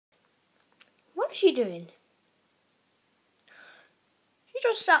What's she doing? She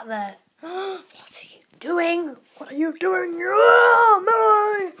just sat there. What are you doing? What are you doing?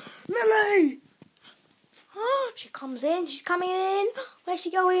 Oh, Millie! Oh, she comes in. She's coming in. Where's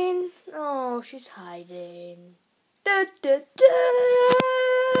she going? Oh, she's hiding. Da, da, da.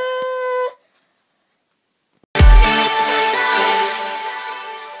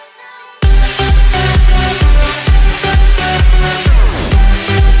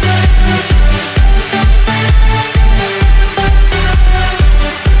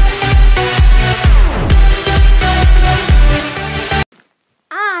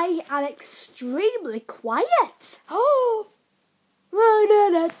 I'm extremely quiet. Oh,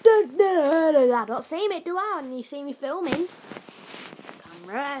 I don't see me, do I? When you see me filming,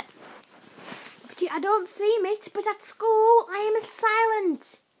 camera. But I don't see me. But at school, I am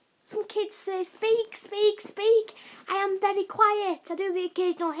silent. Some kids say, "Speak, speak, speak." I am very quiet. I do the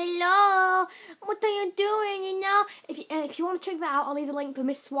occasional "Hello, what are you doing?" You know. If you want to check that out, I'll leave the link for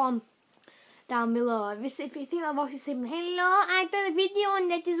Miss Swan down below. If you think that voice is saying "Hello," I've done a video on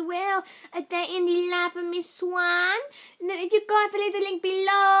that as well. At the in the live of Miss Swan. And then if you go, I'll leave the link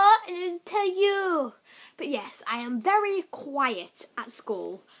below and it'll tell you. But yes, I am very quiet at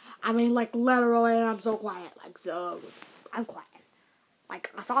school. I mean, like, literally, I'm so quiet. Like, so, I'm quiet. Like,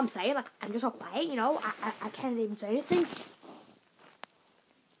 that's all I'm saying. Like, I'm just so quiet, you know. I can't even say anything.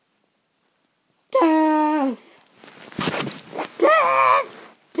 Death! Death!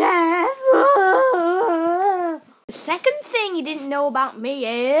 Death! The second thing you didn't know about me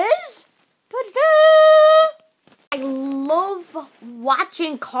is... I love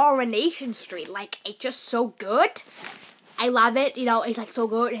watching Coronation Street. Like, it's just so good. I love it, you know, it's like so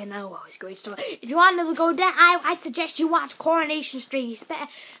good, and it's great stuff. If you want to go there, I'd suggest you watch Coronation Street. It's better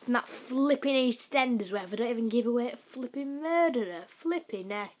than that flipping EastEnders where they don't even give away a flipping murderer. Flipping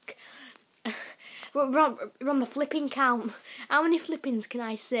neck. We're on the flipping count. How many flippings can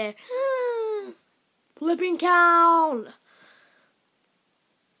I say? Flipping count.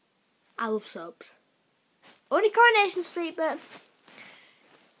 I love soaps. Only Coronation Street, but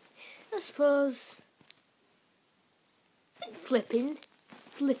I suppose flipping.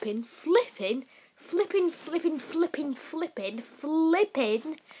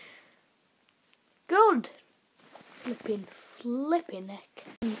 Good. Flipping neck.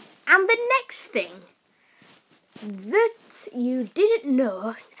 And the next thing that you didn't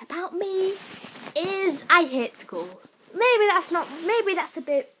know about me is I hate school. Maybe that's a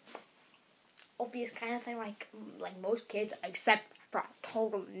bit obvious kind of thing, like most kids, except for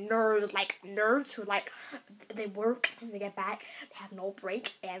total nerds, like nerds who like they work and they get back, they have no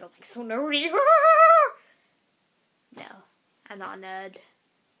break, and they're like so nerdy. No, I'm not a nerd.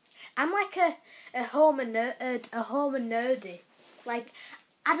 I'm like a homo nerdy. Like,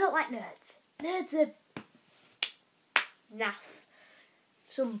 I don't like nerds. Nerds are naff.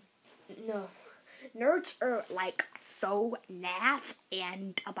 Nerds are like so naff,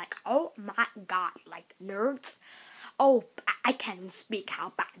 and I'm like, oh my god, like nerds. Oh, I can't speak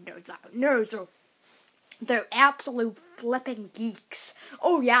how bad nerds are. They're absolute flipping geeks.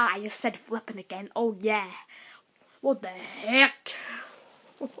 Oh yeah, I just said flipping again. Oh yeah. What the heck?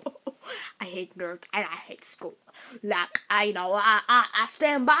 I hate nerds and I hate school. Like, I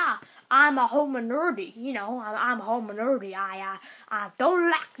stand by. I'm a homo nerdy, you know. I'm a homo nerdy. I don't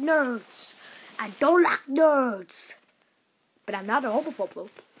like nerds. I don't like nerds. But I'm not a homophobe though.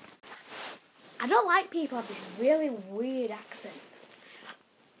 I don't like people who have this really weird accent.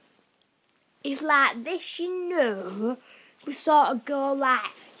 It's like this, you know. We sort of go like,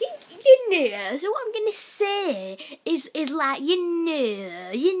 you know. So what I'm gonna say is like, you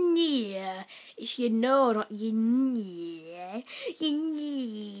know. It's you know, not you know.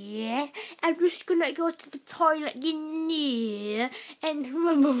 I'm just gonna go to the toilet, you know. And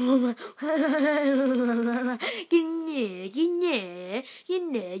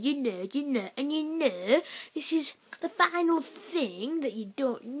and you know, this is the final thing that you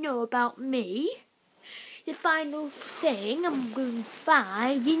don't know about me. The final thing I'm going to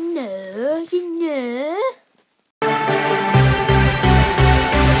find, you know.